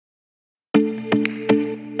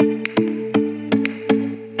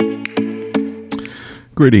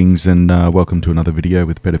Greetings and welcome to another video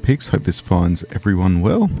with Better Pics. Hope this finds everyone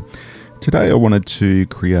well. Today I wanted to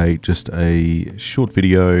create just a short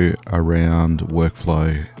video around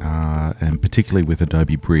workflow and particularly with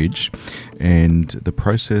Adobe Bridge and the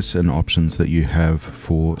process and options that you have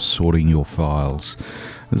for sorting your files.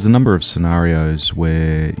 There's a number of scenarios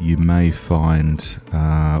where you may find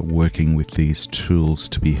working with these tools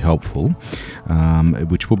to be helpful,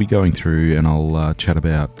 which we'll be going through and I'll chat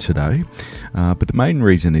about today. But the main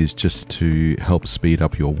reason is just to help speed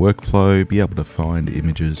up your workflow, be able to find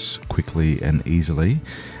images quickly and easily,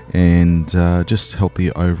 and just help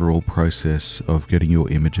the overall process of getting your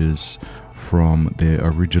images from their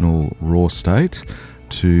original raw state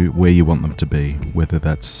to where you want them to be, whether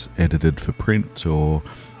that's edited for print or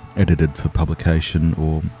edited for publication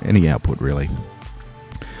or any output really.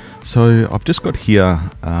 So I've just got here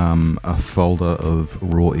a folder of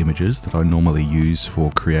raw images that I normally use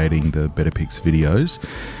for creating the Better Pics videos,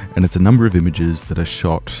 and it's a number of images that are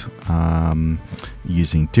shot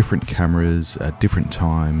using different cameras at different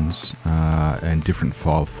times and different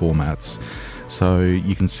file formats. So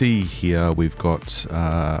you can see here we've got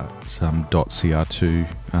some .cr2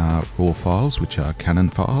 raw files, which are Canon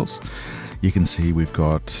files. You can see we've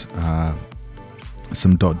got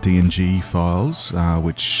some .dng files,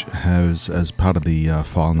 which has as part of the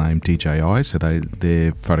file name DJI, so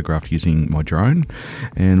they're photographed using my drone.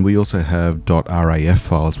 And we also have .raf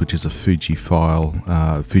files, which is a Fuji file,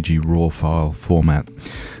 Fuji raw file format.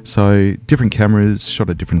 So different cameras shot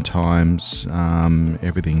at different times,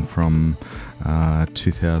 everything from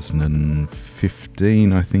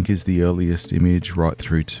 2015 I think is the earliest image, right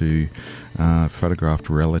through to photographed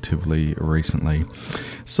relatively recently.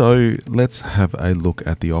 So let's have a look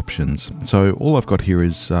at the options. So all I've got here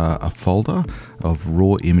is a folder of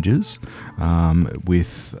raw images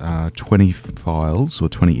with 20 files or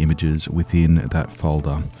 20 images within that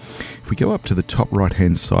folder. If we go up to the top right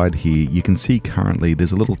hand side here, you can see currently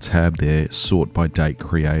there's a little tab there, sort by date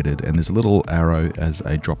created, and there's a little arrow as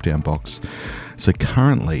a drop down box. So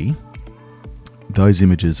currently those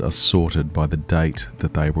images are sorted by the date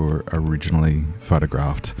that they were originally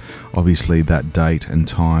photographed. Obviously that date and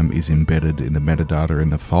time is embedded in the metadata in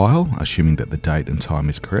the file, assuming that the date and time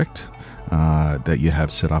is correct, that you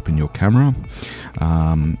have set up in your camera.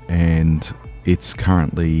 And it's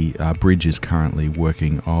currently, Bridge is currently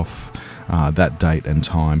working off that date and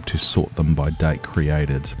time to sort them by date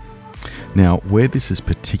created. Now, where this is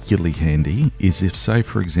particularly handy is if, say,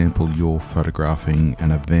 for example, you're photographing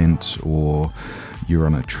an event or you're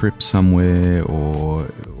on a trip somewhere or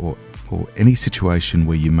any situation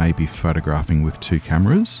where you may be photographing with two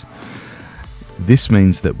cameras. This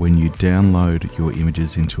means that when you download your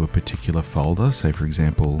images into a particular folder, say for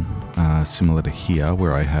example, similar to here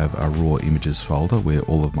where I have a raw images folder where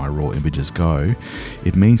all of my raw images go,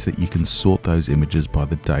 it means that you can sort those images by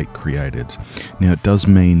the date created. Now it does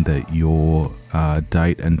mean that your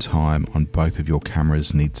date and time on both of your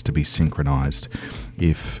cameras needs to be synchronized.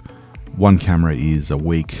 If one camera is a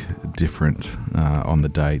week different on the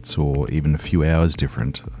dates, or even a few hours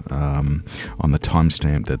different on the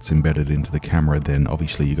timestamp that's embedded into the camera, then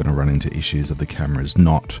obviously you're going to run into issues of the cameras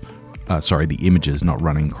the images not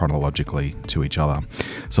running chronologically to each other.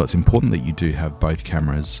 So it's important that you do have both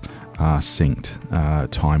cameras synced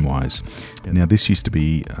time-wise. Now this used to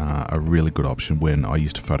be a really good option when I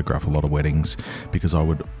used to photograph a lot of weddings, because I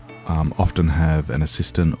would often have an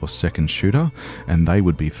assistant or second shooter, and they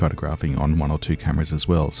would be photographing on one or two cameras as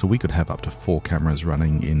well. So we could have up to 4 cameras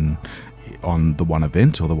running on the one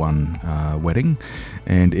event or the one wedding,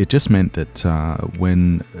 and it just meant that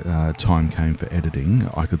when time came for editing,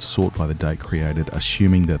 I could sort by the date created,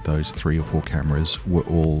 assuming that those 3 or 4 cameras were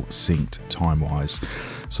all synced time-wise.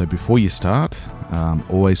 So before you start,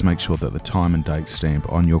 always make sure that the time and date stamp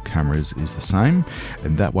on your cameras is the same,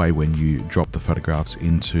 and that way when you drop the photographs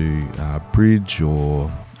into Bridge or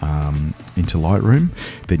into Lightroom,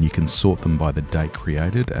 then you can sort them by the date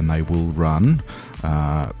created and they will run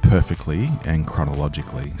perfectly and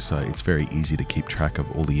chronologically. So it's very easy to keep track of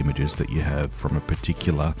all the images that you have from a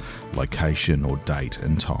particular location or date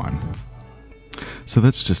and time. So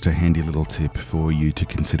that's just a handy little tip for you to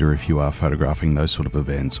consider if you are photographing those sort of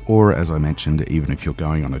events, or as I mentioned, even if you're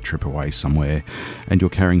going on a trip away somewhere and you're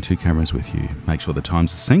carrying 2 cameras with you. Make sure the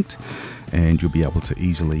times are synced and you'll be able to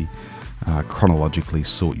easily chronologically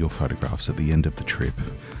sort your photographs at the end of the trip.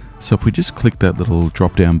 So if we just click that little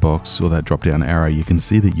drop down box or that drop down arrow, you can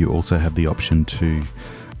see that you also have the option to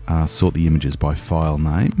sort the images by file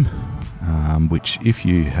name, which if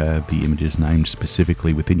you have the images named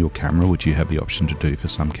specifically within your camera, which you have the option to do for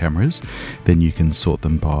some cameras, then you can sort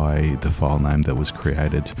them by the file name that was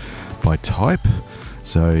created. By type,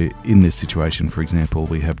 So in this situation, for example,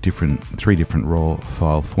 we have three different raw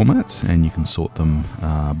file formats, and you can sort them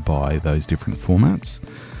by those different formats.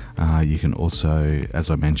 You can also, as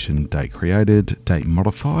I mentioned, date created, date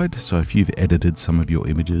modified. So if you've edited some of your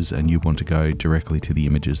images and you want to go directly to the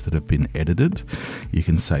images that have been edited, you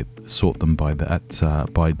can sort them by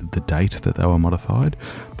by the date that they were modified,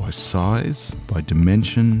 by size, by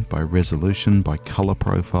dimension, by resolution, by color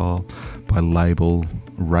profile, by label,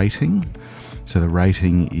 rating. So the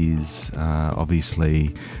rating is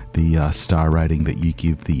obviously the star rating that you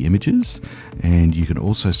give the images, and you can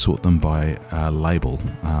also sort them by label,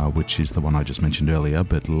 which is the one I just mentioned earlier,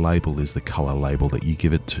 but label is the color label that you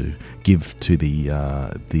give to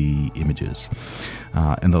the images.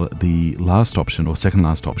 And the last option, or second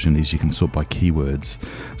last option, is you can sort by keywords.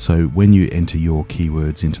 So when you enter your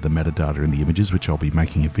keywords into the metadata in the images, which I'll be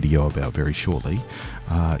making a video about very shortly,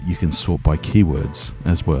 you can sort by keywords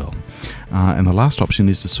as well. And the last option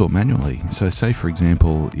is to sort manually. So say, for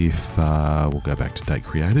example, if we'll go back to date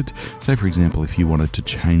created, say for example, if you wanted to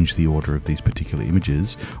change the order of these particular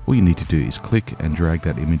images, all you need to do is click and drag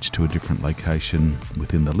that image to a different location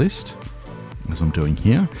within the list, as I'm doing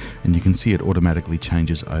here, and you can see it automatically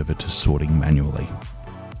changes over to sorting manually.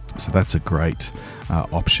 So that's a great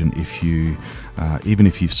option if you, even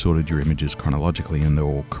if you've sorted your images chronologically and they're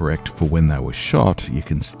all correct for when they were shot, you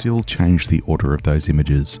can still change the order of those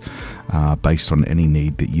images based on any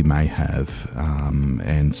need that you may have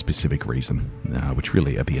and specific reason, which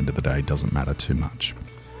really at the end of the day doesn't matter too much.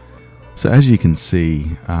 So as you can see,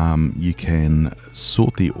 you can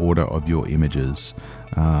sort the order of your images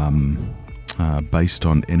based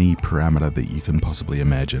on any parameter that you can possibly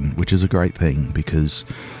imagine, which is a great thing, because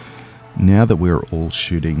now that we're all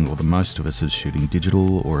shooting, or the most of us is shooting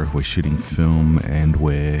digital, or if we're shooting film and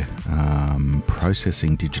we're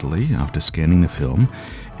processing digitally after scanning the film,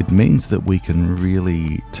 it means that we can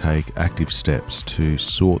really take active steps to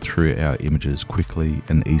sort through our images quickly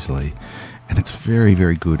and easily. And it's very,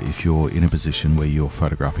 very good if you're in a position where you're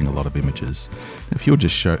photographing a lot of images. If you're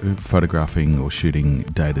just photographing or shooting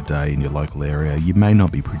day to day in your local area, you may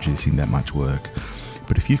not be producing that much work.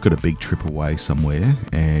 But if you've got a big trip away somewhere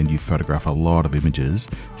and you photograph a lot of images,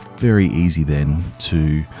 it's very easy then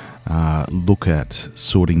to look at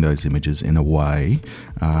sorting those images in a way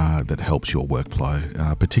that helps your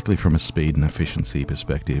workflow, particularly from a speed and efficiency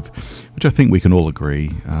perspective, which I think we can all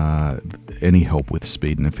agree any help with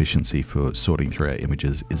speed and efficiency for sorting through our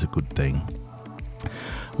images is a good thing.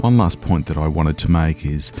 One last point that I wanted to make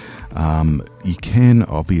is you can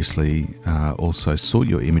obviously also sort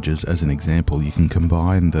your images. As an example, you can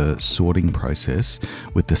combine the sorting process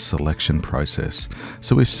with the selection process.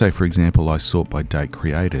 So if, say for example, I sort by date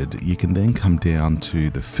created, you can then come down to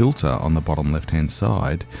the filter on the bottom left hand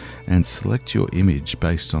side and select your image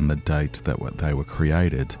based on the date that they were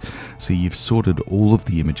created. So you've sorted all of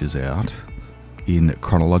the images out in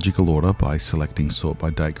chronological order by selecting sort by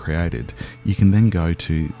date created. You can then go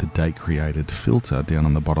to the date created filter down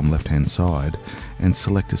on the bottom left hand side and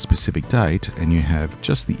select a specific date, and you have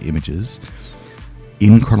just the images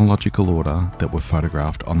in chronological order that were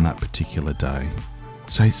photographed on that particular day.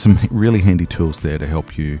 So some really handy tools there to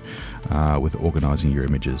help you with organizing your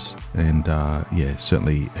images, and yeah,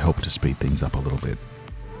 certainly help to speed things up a little bit.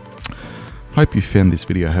 Hope you found this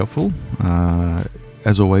video helpful.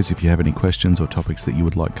 As always, if you have any questions or topics that you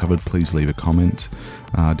would like covered, please leave a comment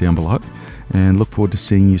down below, and look forward to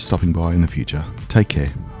seeing you stopping by in the future. Take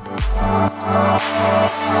care.